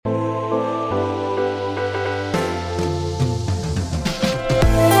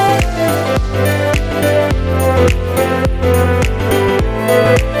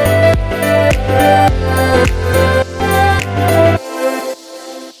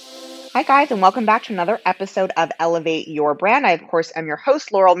Hi, guys, and welcome back to another episode of Elevate Your Brand. I, of course, am your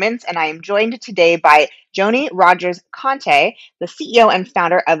host, Laurel Mintz, and I am joined today by Joni Rogers-Kante, the CEO and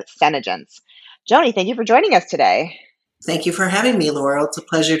founder of SeneGence. Joni, thank you for joining us today. Thank you for having me, Laurel. It's a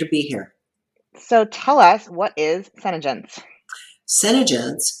pleasure to be here. So tell us, what is SeneGence?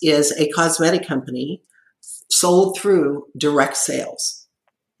 SeneGence is a cosmetic company sold through direct sales.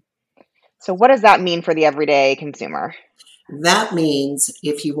 So what does that mean for the everyday consumer? That means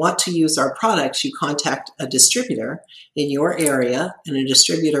if you want to use our products, you contact a distributor in your area, and a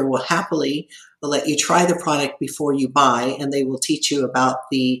distributor will happily let you try the product before you buy, and they will teach you about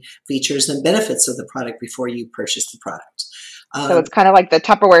the features and benefits of the product before you purchase the product. So it's kind of like the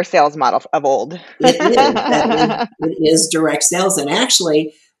Tupperware sales model of old. It is direct sales. And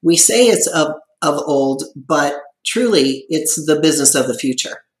actually, we say it's of old, but truly, it's the business of the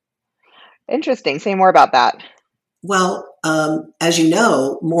future. Interesting. Say more about that. Well, as you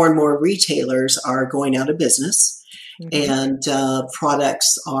know, more and more retailers are going out of business, and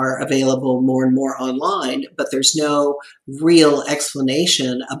products are available more and more online, but there's no real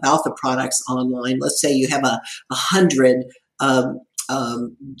explanation about the products online. Let's say you have 100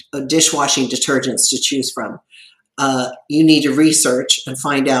 dishwashing detergents to choose from. You need to research and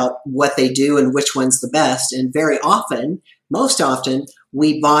find out what they do and which one's the best. And very often, most often,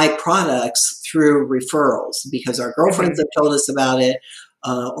 we buy products through referrals because our girlfriends have told us about it,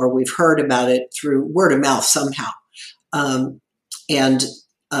 or we've heard about it through word of mouth somehow. And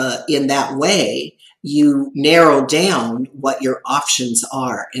in that way, you narrow down what your options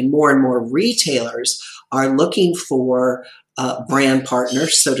are. And more retailers are looking for brand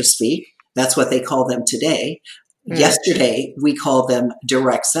partners, so to speak. That's what they call them today. Yesterday, we called them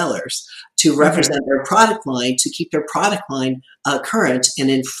direct sellers to represent their product line, to keep their product line current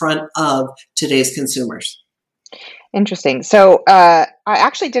and in front of today's consumers. Interesting. So I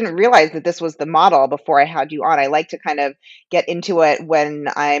actually didn't realize that this was the model before I had you on. I like to kind of get into it when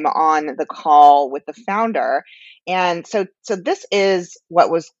I'm on the call with the founder. And so this is what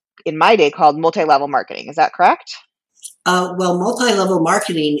was in my day called multi-level marketing. Is that correct? Well, multi-level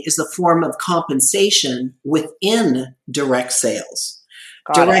marketing is a form of compensation within direct sales.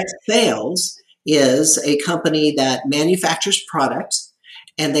 Direct sales is a company that manufactures products,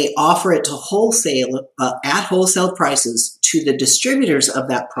 and they offer it to wholesale at wholesale prices to the distributors of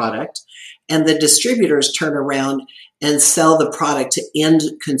that product, and the distributors turn around and sell the product to end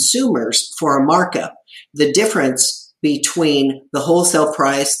consumers for a markup. The difference between the wholesale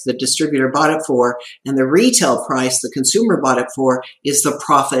price the distributor bought it for and the retail price the consumer bought it for is the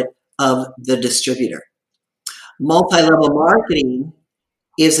profit of the distributor. Multi-level marketing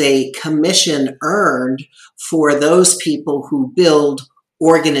is a commission earned for those people who build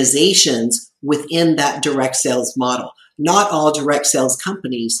organizations within that direct sales model. Not all direct sales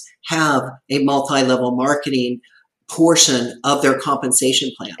companies have a multi-level marketing portion of their compensation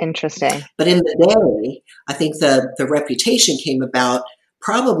plan. Interesting. But in the day, I think the reputation came about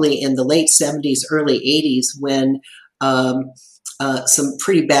probably in the late 70s, early 80s, when some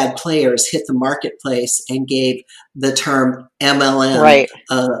pretty bad players hit the marketplace and gave the term MLM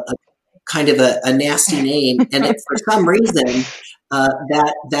kind of a nasty name. And for some reason,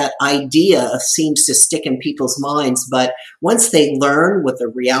 that idea seems to stick in people's minds. But once they learn what the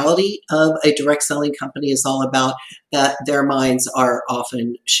reality of a direct selling company is all about, that their minds are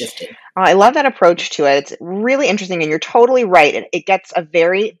often shifted. I love that approach to it. It's really interesting, and you're totally right. It gets a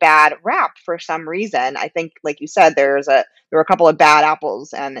very bad rap for some reason. I think, like you said, there were a couple of bad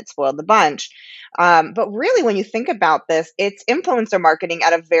apples, and it spoiled the bunch. But really, when you think about this, it's influencer marketing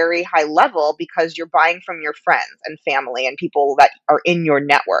at a very high level because you're buying from your friends and family and people that are in your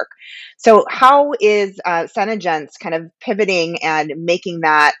network. So how is SeneGence kind of pivoting and making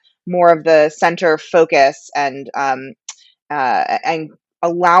that more of the center focus and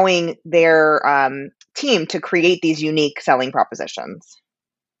allowing their team to create these unique selling propositions?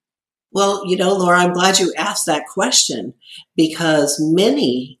 Well, Laura, I'm glad you asked that question because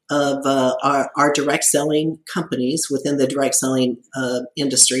many of our direct selling companies within the direct selling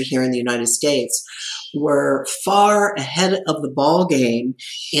industry here in the United States were far ahead of the ball game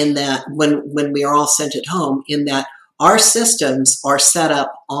in that when we are all sent at home, in that our systems are set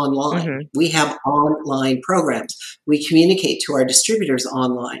up online. We have online programs. We communicate to our distributors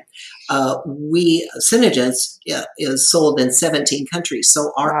online. SeneGence is sold in 17 countries.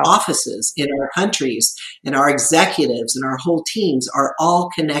 So our offices in our countries and our executives and our whole teams are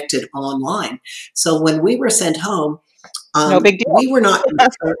all connected online. So when we were sent home, no big deal. We were not.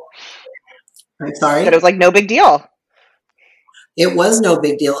 I'm sorry? But it was like no big deal. It was no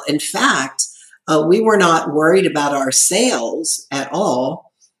big deal. In fact, we were not worried about our sales at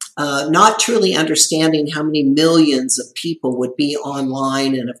all not truly understanding how many millions of people would be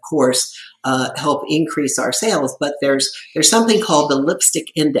online and, of course, help increase our sales. But there's something called the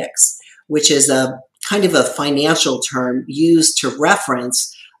lipstick index, which is a kind of a financial term used to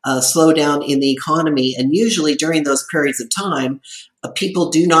reference a slowdown in the economy. And usually during those periods of time, people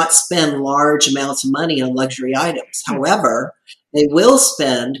do not spend large amounts of money on luxury items. However, they will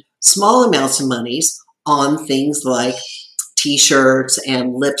spend small amounts of monies on things like T-shirts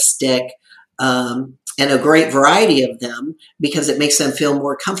and lipstick, and a great variety of them, because it makes them feel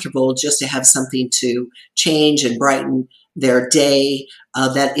more comfortable just to have something to change and brighten their day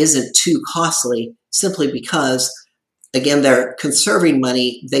that isn't too costly, simply because, again, they're conserving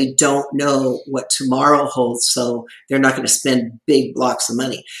money. They don't know what tomorrow holds, so they're not going to spend big blocks of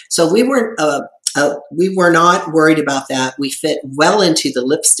money. So we were not worried about that. We fit well into the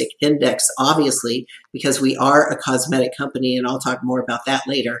lipstick index, obviously, because we are a cosmetic company, and I'll talk more about that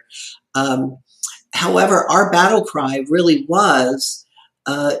later. However, our battle cry really was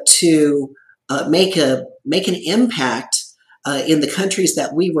to make an impact in the countries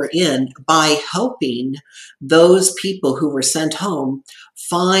that we were in by helping those people who were sent home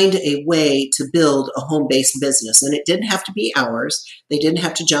find a way to build a home-based business. And it didn't have to be ours. They didn't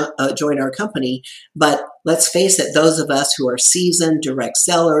have to join our company. But let's face it, those of us who are seasoned direct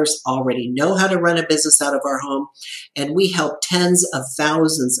sellers already know how to run a business out of our home. And we help tens of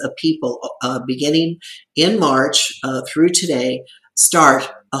thousands of people beginning in March through today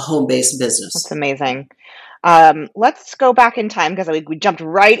start a home-based business. That's amazing. Let's go back in time, because we jumped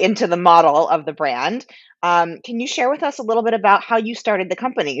right into the model of the brand. Can you share with us a little bit about how you started the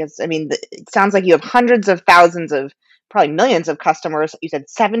company? Because, I mean, it sounds like you have hundreds of thousands of, probably millions of customers. You said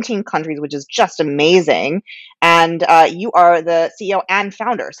 17 countries, which is just amazing. And you are the CEO and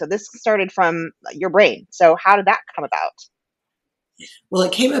founder. So this started from your brain. So how did that come about? Well,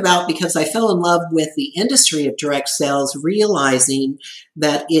 it came about because I fell in love with the industry of direct sales, realizing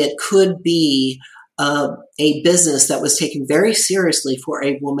that it could be a business that was taken very seriously for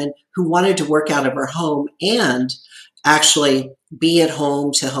a woman who wanted to work out of her home and actually be at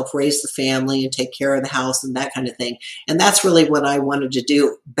home to help raise the family and take care of the house and that kind of thing. And that's really what I wanted to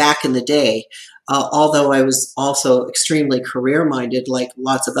do back in the day, although I was also extremely career-minded like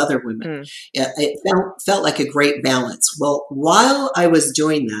lots of other women. It felt like a great balance. Well, while I was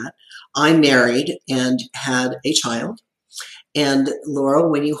doing that, I married and had a child. And Laurel,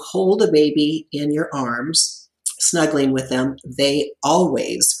 when you hold a baby in your arms, snuggling with them, they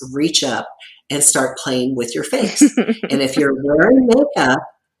always reach up and start playing with your face. And if you're wearing makeup,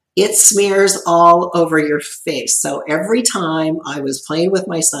 it smears all over your face. So every time I was playing with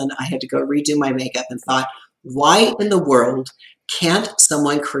my son, I had to go redo my makeup and thought, why in the world can't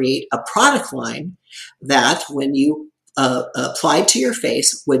someone create a product line that when you applied to your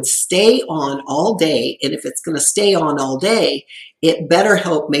face would stay on all day? And if it's going to stay on all day, it better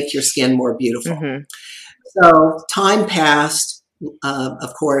help make your skin more beautiful. So time passed.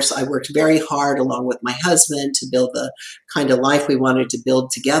 Of course, I worked very hard along with my husband to build the kind of life we wanted to build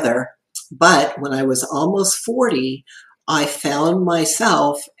together. But when I was almost 40, I found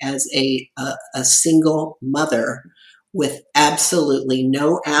myself as a single mother with absolutely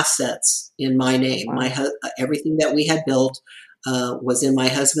no assets in my name. Everything that we had built was in my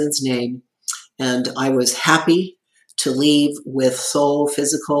husband's name, and I was happy to leave with sole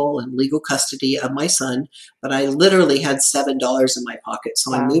physical and legal custody of my son, but I literally had $7 in my pocket.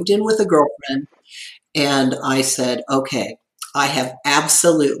 So I moved in with a girlfriend, and I said, okay, I have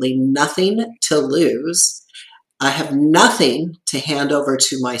absolutely nothing to lose. I have nothing to hand over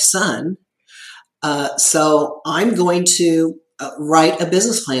to my son. So I'm going to write a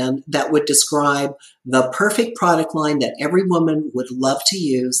business plan that would describe the perfect product line that every woman would love to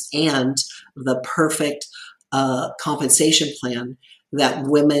use and the perfect compensation plan that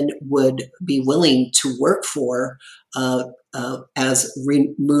women would be willing to work for as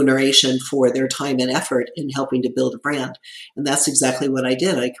remuneration for their time and effort in helping to build a brand. And that's exactly what I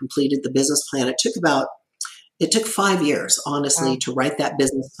did. I completed the business plan. It took 5 years, honestly, to write that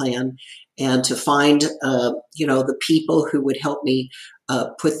business plan and to find, the people who would help me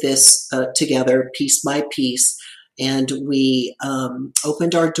put this together piece by piece. And we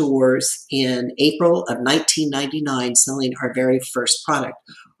opened our doors in April of 1999, selling our very first product.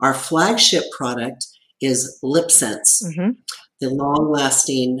 Our flagship product is LipSense, the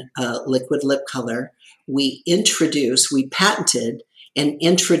long-lasting liquid lip color. We patented and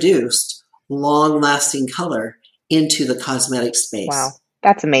introduced long-lasting color into the cosmetic space. Wow,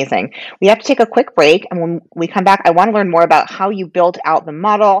 that's amazing. We have to take a quick break, and when we come back, I want to learn more about how you built out the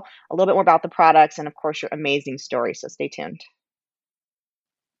model, a little bit more about the products, and of course, your amazing story. So stay tuned.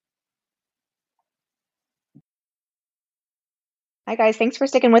 Hi, guys. Thanks for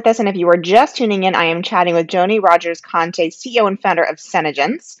sticking with us. And if you are just tuning in, I am chatting with Joni Rogers-Kante, CEO and founder of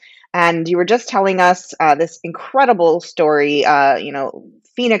SeneGence. And you were just telling us this incredible story,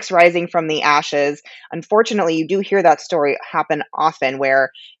 Phoenix rising from the ashes. Unfortunately, you do hear that story happen often where,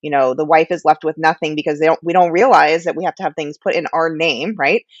 the wife is left with nothing because we don't realize that we have to have things put in our name,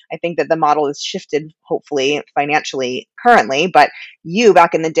 right? I think that the model is shifted, hopefully, financially currently, but you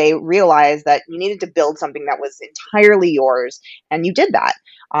back in the day realized that you needed to build something that was entirely yours, and you did that.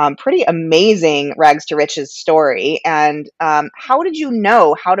 Pretty amazing rags to riches story. And how did you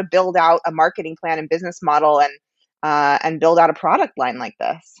know how to build out a marketing plan and business model and build out a product line like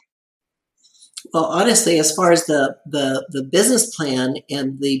this? Well, honestly, as far as the business plan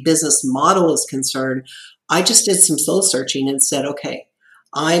and the business model is concerned, I just did some soul searching and said, okay,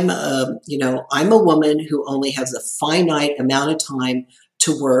 I'm a woman who only has a finite amount of time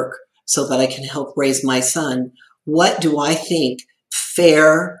to work so that I can help raise my son. What do I think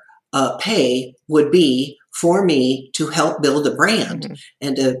fair pay would be for me to help build a brand Mm-hmm.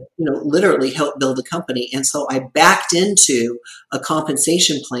 and to, literally help build a company? And so I backed into a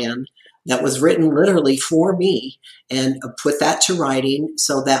compensation plan that was written literally for me and put that to writing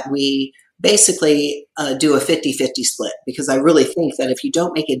so that we basically do a 50-50 split, because I really think that if you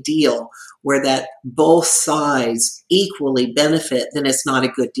don't make a deal where that both sides equally benefit, then it's not a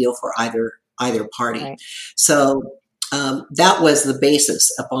good deal for either party. Right. So that was the basis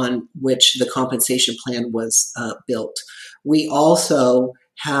upon which the compensation plan was built. We also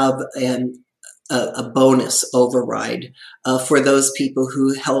have a bonus override for those people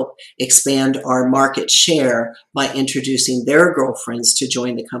who help expand our market share by introducing their girlfriends to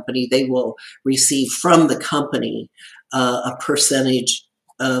join the company. They will receive from the company a percentage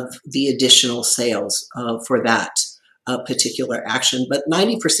of the additional sales for that particular action. But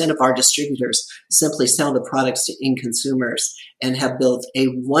 90% of our distributors simply sell the products to end consumers and have built a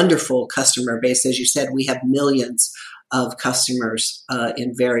wonderful customer base. As you said, we have millions of customers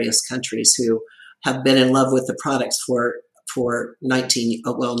in various countries who have been in love with the products for 19,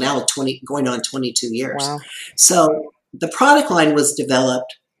 well, now 20, going on 22 years. Wow. So the product line was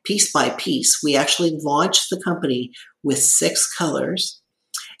developed piece by piece. We actually launched the company with 6 colors.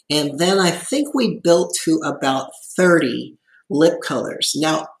 And then I think we built to about 30 lip colors.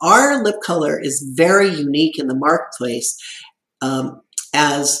 Now, our lip color is very unique in the marketplace.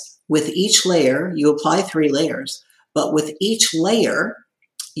 As with each layer, you apply 3 layers, but with each layer,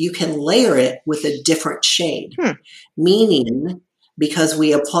 you can layer it with a different shade, meaning because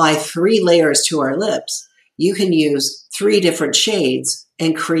we apply 3 layers to our lips, you can use 3 different shades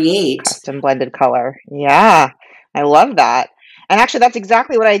and create Custom blended color. Yeah, I love that. And actually, that's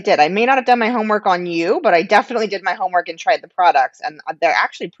exactly what I did. I may not have done my homework on you, but I definitely did my homework and tried the products, and they're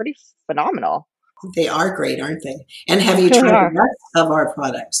actually pretty phenomenal. They are great, aren't they? And have They you really tried the are. rest of our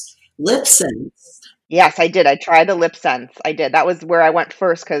products? LipSense. Yes, I did. I tried the LipSense. I did. That was where I went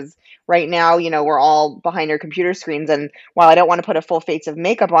first because right now, we're all behind our computer screens. And while I don't want to put a full face of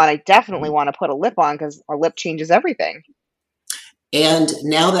makeup on, I definitely want to put a lip on because our lip changes everything. And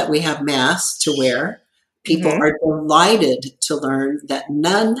now that we have masks to wear, people Hmm. are delighted to learn that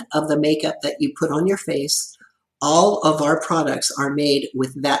none of the makeup that you put on your face, all of our products are made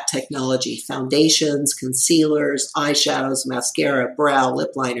with that technology. Foundations, concealers, eyeshadows, mascara, brow,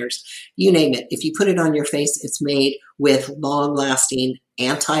 lip liners, you name it. If you put it on your face, it's made with long-lasting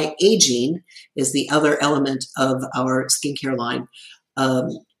anti-aging is the other element of our skincare line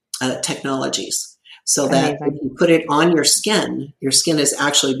technologies. So that if Amazing. you put it on your skin is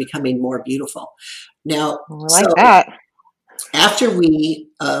actually becoming more beautiful. Now, Well, I like so that. after we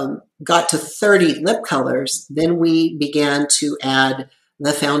got to 30 lip colors, then we began to add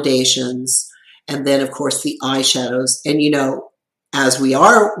the foundations and then, of course, the eyeshadows. And, as we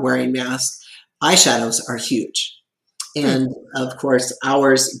are wearing masks, eyeshadows are huge. Hmm. And of course,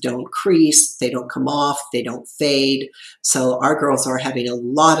 ours don't crease, they don't come off, they don't fade. So our girls are having a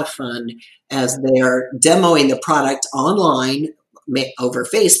lot of fun as they're demoing the product online over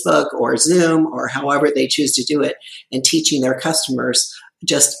Facebook or Zoom or however they choose to do it, and teaching their customers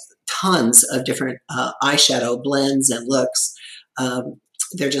just tons of different eyeshadow blends and looks.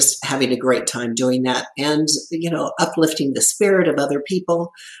 They're just having a great time doing that and, uplifting the spirit of other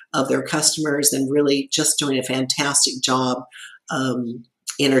people, of their customers, and really just doing a fantastic job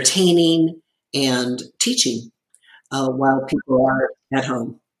entertaining and teaching while people are at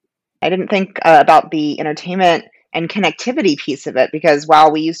home. I didn't think about the entertainment and connectivity piece of it because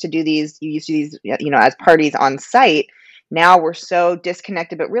while we used to do these, you used to do these, as parties on site. Now we're so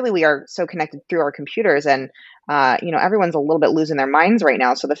disconnected, but really we are so connected through our computers. And everyone's a little bit losing their minds right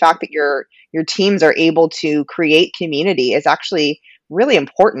now. So the fact that your teams are able to create community is actually really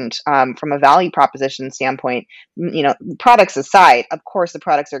important from a value proposition standpoint. Products aside, of course, the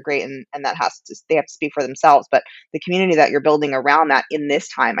products are great, and they have to speak for themselves. But the community that you're building around that in this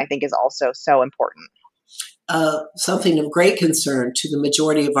time, I think, is also so important. Something of great concern to the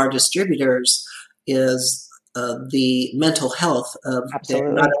majority of our distributors is the mental health of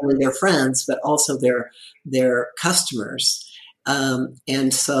not only their friends, but also their customers.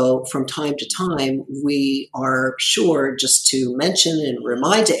 And so from time to time, we are sure just to mention and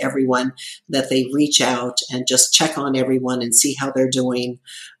remind to everyone that they reach out and just check on everyone and see how they're doing,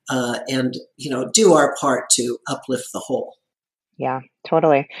 and do our part to uplift the whole. Yeah,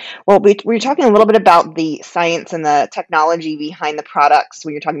 totally. Well, we were talking a little bit about the science and the technology behind the products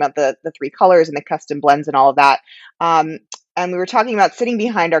when you're talking about the three colors and the custom blends and all of that. And we were talking about sitting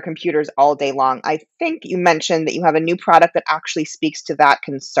behind our computers all day long. I think you mentioned that you have a new product that actually speaks to that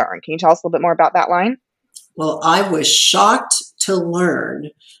concern. Can you tell us a little bit more about that line? Well, I was shocked to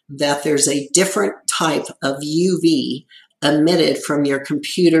learn that there's a different type of UV emitted from your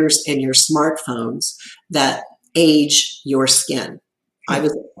computers and your smartphones that age your skin. I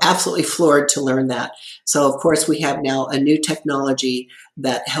was absolutely floored to learn that. So, of course, we have now a new technology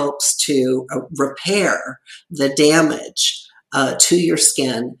that helps to repair the damage to your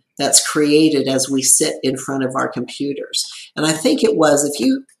skin that's created as we sit in front of our computers. And I think it was,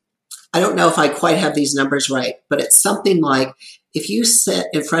 I don't know if I quite have these numbers right, but it's something like if you sit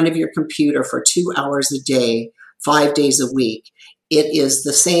in front of your computer for 2 hours a day, 5 days a week, it is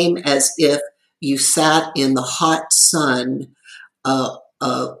the same as if you sat in the hot sun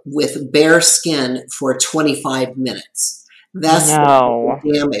with bare skin for 25 minutes. That's the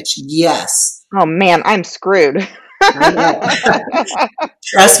damage. Yes. Oh man, I'm screwed.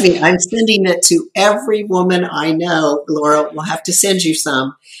 Trust me, I'm sending it to every woman I know. Laura, we'll have to send you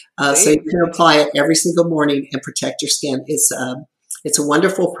some so you can apply it every single morning and protect your skin. It's a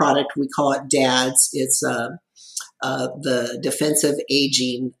wonderful product. We call it DADS. It's the defensive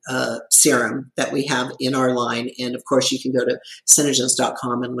aging serum that we have in our line. And of course, you can go to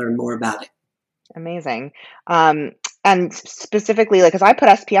SeneGence.com and learn more about it. Amazing. And specifically, because I put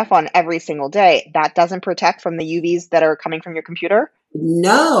SPF on every single day, that doesn't protect from the UVs that are coming from your computer?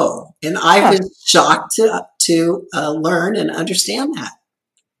 No. And I was shocked to learn and understand that.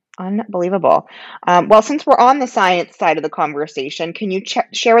 Unbelievable. Well, since we're on the science side of the conversation, can you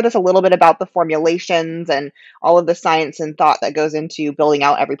share with us a little bit about the formulations and all of the science and thought that goes into building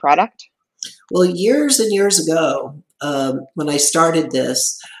out every product? Well, years and years ago, when I started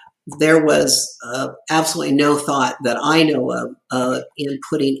this, there was absolutely no thought that I know of in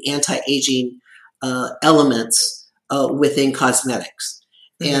putting anti-aging elements within cosmetics.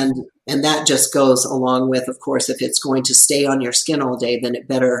 Mm-hmm. And that just goes along with, of course, if it's going to stay on your skin all day, then it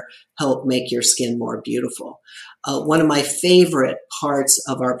better help make your skin more beautiful. One of my favorite parts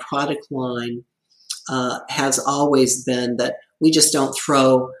of our product line has always been that we just don't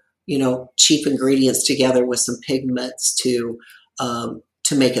throw, cheap ingredients together with some pigments to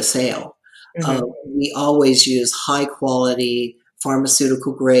make a sale. Mm-hmm. We always use high quality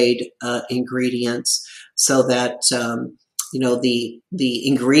pharmaceutical grade ingredients so that the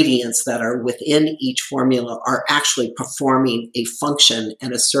ingredients that are within each formula are actually performing a function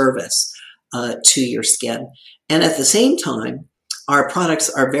and a service to your skin. And at the same time, our products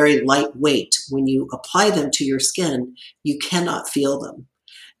are very lightweight. When you apply them to your skin, you cannot feel them.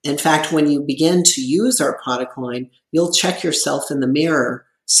 In fact, when you begin to use our product line, you'll check yourself in the mirror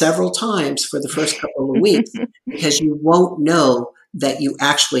several times for the first couple of weeks because you won't know that you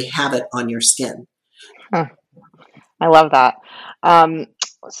actually have it on your skin. Huh. I love that.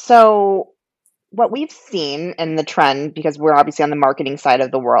 So what we've seen in the trend, because we're obviously on the marketing side of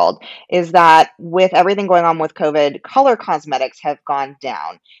the world, is that with everything going on with COVID, color cosmetics have gone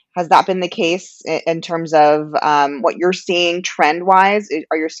down. Has that been the case in terms of what you're seeing trend-wise?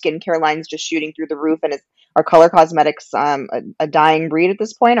 Are your skincare lines just shooting through the roof, and are color cosmetics a dying breed at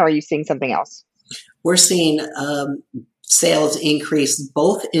this point, or are you seeing something else? We're seeing sales increase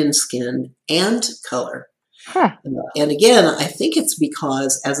both in skin and color. Huh. And again, I think it's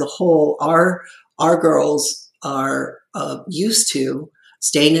because as a whole, our girls are used to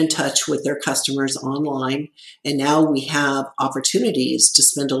staying in touch with their customers online. And now we have opportunities to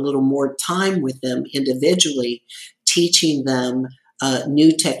spend a little more time with them individually, teaching them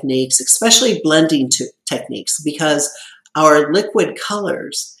new techniques, especially blending techniques, because our liquid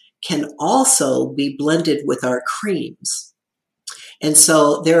colors can also be blended with our creams. And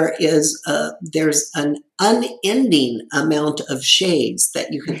so there's an unending amount of shades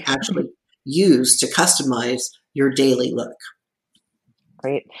that you can actually use to customize your daily look.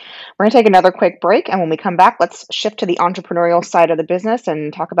 Great. We're going to take another quick break. And when we come back, let's shift to the entrepreneurial side of the business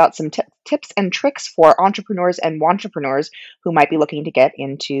and talk about some tips and tricks for entrepreneurs and wantrepreneurs who might be looking to get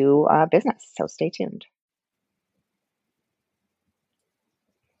into business. So stay tuned.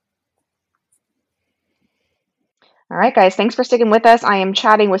 All right, guys, thanks for sticking with us. I am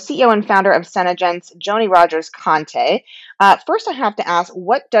chatting with CEO and founder of SeneGence, Joni Rogers-Kante. First, I have to ask,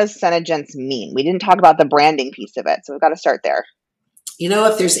 what does SeneGence mean? We didn't talk about the branding piece of it, so we've got to start there.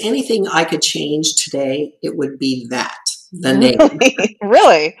 If there's anything I could change today, it would be that, the name.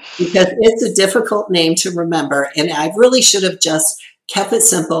 Really? Because it's a difficult name to remember, and I really should have just kept it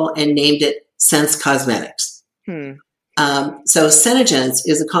simple and named it Sense Cosmetics. So SeneGence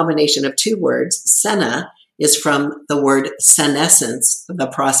is a combination of two words. Sene is from the word senescence, the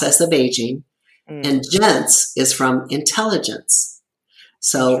process of aging, and gence is from intelligence.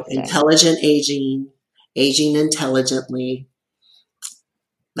 So intelligent aging, aging intelligently.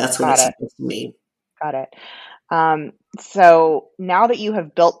 That's what it's supposed to mean. Got it. So now that you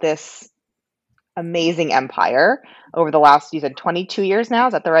have built this amazing empire over the last, you said 22 years now,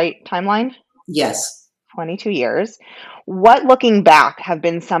 is that the right timeline? Yes. 22 years. What, looking back, have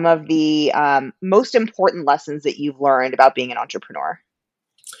been some of the most important lessons that you've learned about being an entrepreneur?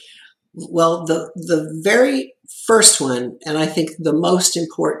 Well, the very first one, and I think the most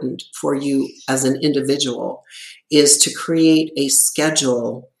important for you as an individual, is to create a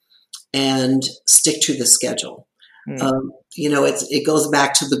schedule and stick to the schedule. It goes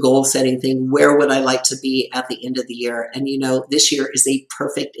back to the goal setting thing. Where would I like to be at the end of the year? And, this year is a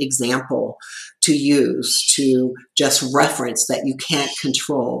perfect example to use to just reference that you can't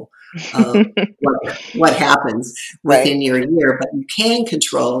control what happens within your year, but you can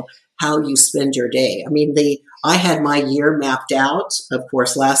control how you spend your day. I had my year mapped out, of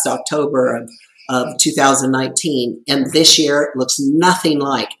course, last October of 2019, and this year looks nothing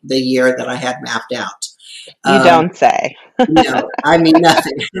like the year that I had mapped out. You don't say. No,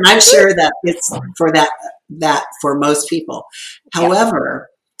 nothing. And I'm sure that it's for that for most people. However,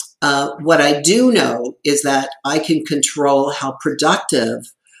 what I do know is that I can control how productive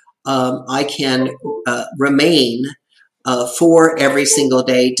I can remain for every single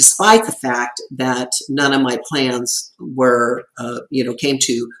day, despite the fact that none of my plans were, came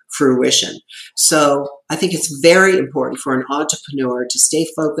to fruition. So I think it's very important for an entrepreneur to stay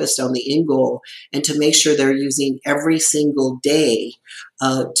focused on the end goal and to make sure they're using every single day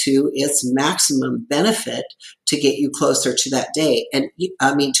to its maximum benefit to get you closer to that day and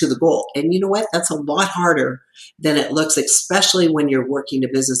to the goal. And you know what? That's a lot harder than it looks, especially when you're working a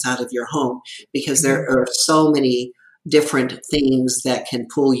business out of your home, because there are so many different things that can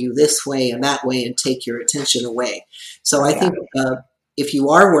pull you this way and that way and take your attention away. So I think if you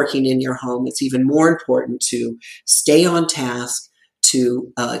are working in your home, it's even more important to stay on task,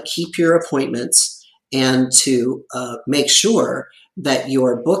 to keep your appointments, and to make sure that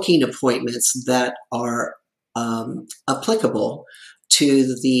you're booking appointments that are applicable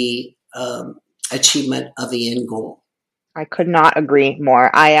to the achievement of the end goal. I could not agree more.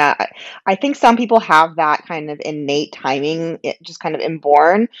 I think some people have that kind of innate timing, just kind of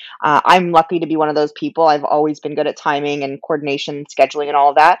inborn. I'm lucky to be one of those people. I've always been good at timing and coordination, scheduling, and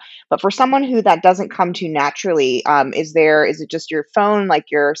all of that. But for someone who that doesn't come to naturally, is it just your phone,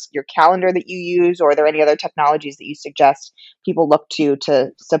 like your calendar that you use, or are there any other technologies that you suggest people look to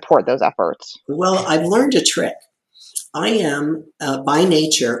support those efforts? Well, I've learned a trick. I am by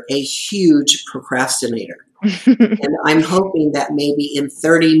nature a huge procrastinator. And I'm hoping that maybe in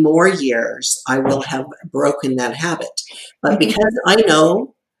 30 more years, I will have broken that habit. But because I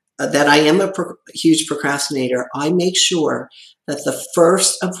know that I am a huge procrastinator, I make sure that the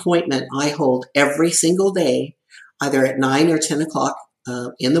first appointment I hold every single day, either at 9 or 10 o'clock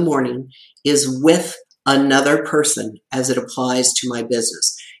in the morning, is with another person as it applies to my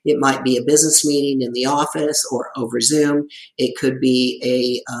business. It might be a business meeting in the office or over Zoom. It could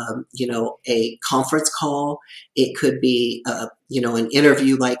be a conference call. It could be, an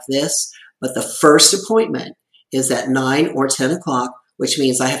interview like this. But the first appointment is at 9 or 10 o'clock, which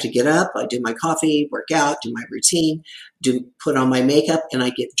means I have to get up, I do my coffee, work out, do my routine, put on my makeup, and I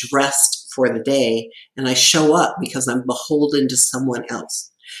get dressed for the day. And I show up because I'm beholden to someone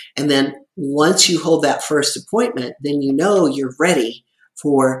else. And then once you hold that first appointment, then you're ready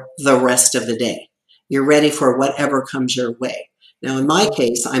for the rest of the day. You're ready for whatever comes your way. Now, in my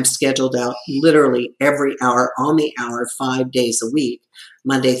case, I'm scheduled out literally every hour on the hour, 5 days a week,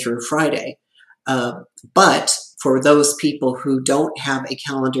 Monday through Friday. But for those people who don't have a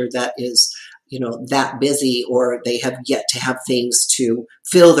calendar that is, that busy, or they have yet to have things to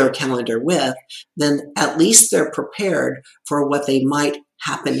fill their calendar with, then at least they're prepared for what they might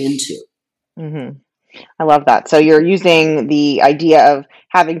happen into. Mm-hmm. I love that. So you're using the idea of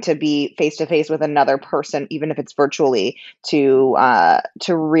having to be face to face with another person, even if it's virtually, to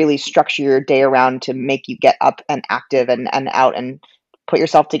really structure your day around to make you get up and active and out and put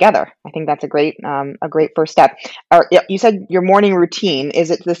yourself together. I think that's a great first step. You said your morning routine,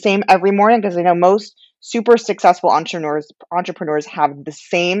 is it the same every morning? Because I know most super successful entrepreneurs have the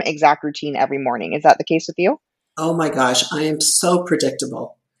same exact routine every morning. Is that the case with you? Oh my gosh, I am so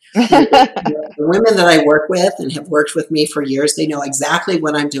predictable. The women that I work with and have worked with me for years, they know exactly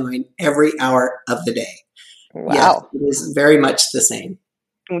what I'm doing every hour of the day. Yes, Wow. it is very much the same.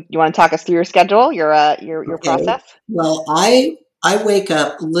 You want to talk us through your schedule, your Okay. process? Well, I wake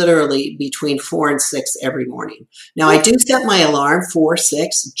up literally between 4 and 6 every morning. Now, I do set my alarm for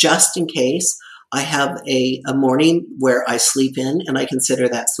 6 just in case I have a morning where I sleep in, and I consider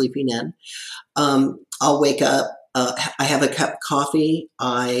that sleeping in. I'll wake up. I have a cup of coffee.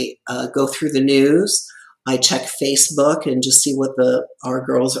 I go through the news. I check Facebook and just see what our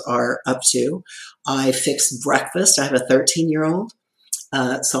girls are up to. I fix breakfast. I have a 13-year-old.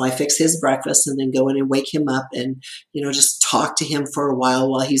 So I fix his breakfast and then go in and wake him up and, just talk to him for a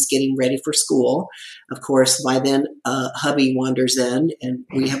while he's getting ready for school. Of course, by then, hubby wanders in and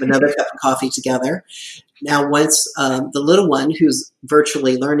we have another cup of coffee together. Now, once the little one who's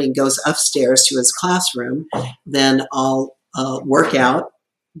virtually learning goes upstairs to his classroom, then I'll work out,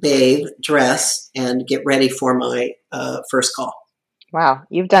 bathe, dress, and get ready for my first call. Wow,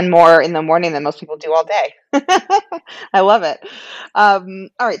 you've done more in the morning than most people do all day. I love it. All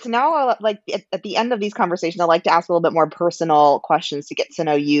right, so now at the end of these conversations, I like to ask a little bit more personal questions to get to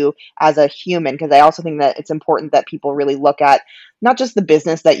know you as a human, because I also think that it's important that people really look at not just the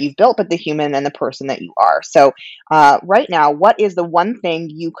business that you've built, but the human and the person that you are. So, right now, what is the one thing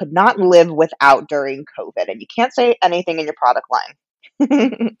you could not live without during COVID? And you can't say anything in your product line.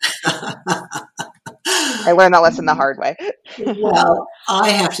 I learned that lesson the hard way. Well, I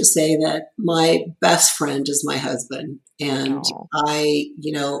have to say that my best friend is my husband, and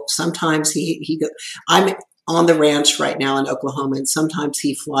Oh, sometimes I'm on the ranch right now in Oklahoma, and sometimes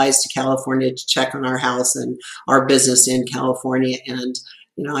he flies to California to check on our house and our business in California, and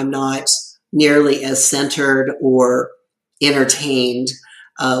I'm not nearly as centered or entertained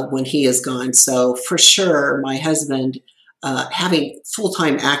when he is gone. So for sure, my husband, having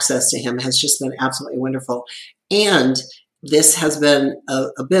full-time access to him has just been absolutely wonderful. And this has been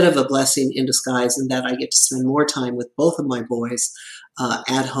a bit of a blessing in disguise in that I get to spend more time with both of my boys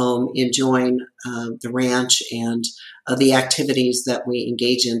at home, enjoying the ranch and the activities that we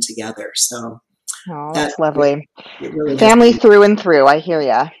engage in together. So that's that lovely. it really has Family been through and through. I hear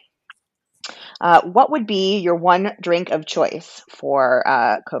ya. What would be your one drink of choice for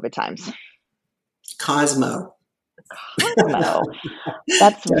COVID times? Cosmo. Cosmo.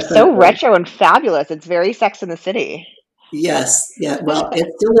 That's so Definitely. retro and fabulous. It's very Sex in the City. Yes. Yeah. Well,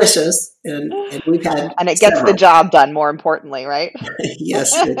 it's delicious, and we've had And it gets the several. job done, more importantly, right?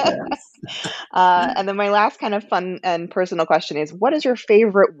 Yes, it does. And then my last kind of fun and personal question is, what is your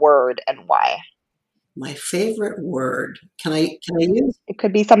favorite word and why? My favorite word. Can I use It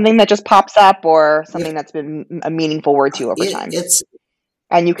could be something that just pops up or if something that's been a meaningful word to you over it, time. it's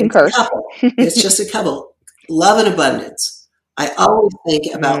And you can it's a curse. couple. It's just a couple. Love and abundance. I always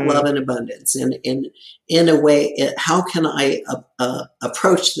think about love Mm, and abundance, and in a way, how can I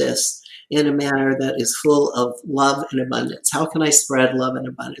approach this in a manner that is full of love and abundance? How can I spread love and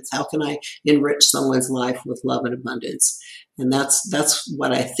abundance? How can I enrich someone's life with love and abundance? And that's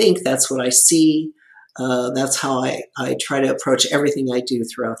what I think. That's what I see. That's how I try to approach everything I do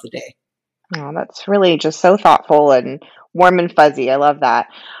throughout the day. oh, that's really just so thoughtful and warm and fuzzy. I love that.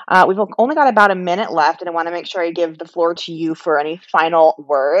 We've only got about a minute left, and I want to make sure I give the floor to you for any final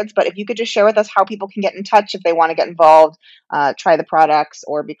words. But if you could just share with us how people can get in touch if they want to get involved, try the products,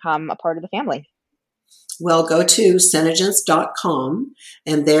 or become a part of the family. Well, go to SeneGence.com,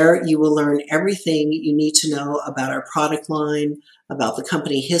 and there you will learn everything you need to know about our product line, about the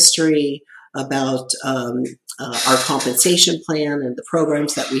company history, about our compensation plan and the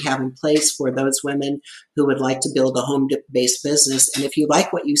programs that we have in place for those women who would like to build a home-based business. And if you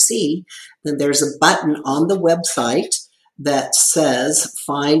like what you see, then there's a button on the website that says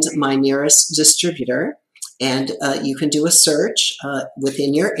Find My Nearest Distributor. And you can do a search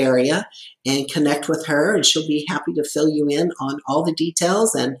within your area and connect with her, and she'll be happy to fill you in on all the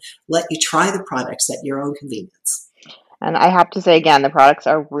details and let you try the products at your own convenience. And I have to say again, the products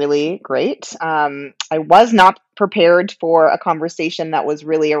are really great. I was not prepared for a conversation that was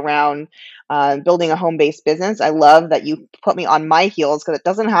really around building a home-based business. I love that you put me on my heels because it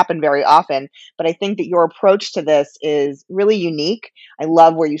doesn't happen very often. But I think that your approach to this is really unique. I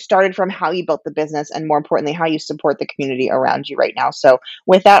love where you started from, how you built the business, and more importantly, how you support the community around you right now. So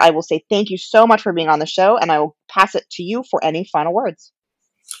with that, I will say thank you so much for being on the show, and I will pass it to you for any final words.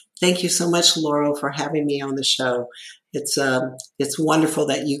 Thank you so much, Laurel, for having me on the show. It's wonderful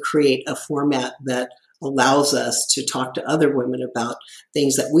that you create a format that allows us to talk to other women about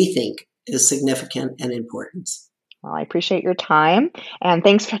things that we think is significant and important. Well, I appreciate your time. And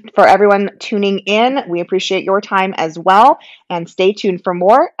thanks for everyone tuning in. We appreciate your time as well. And stay tuned for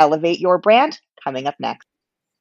more Elevate Your Brand coming up next.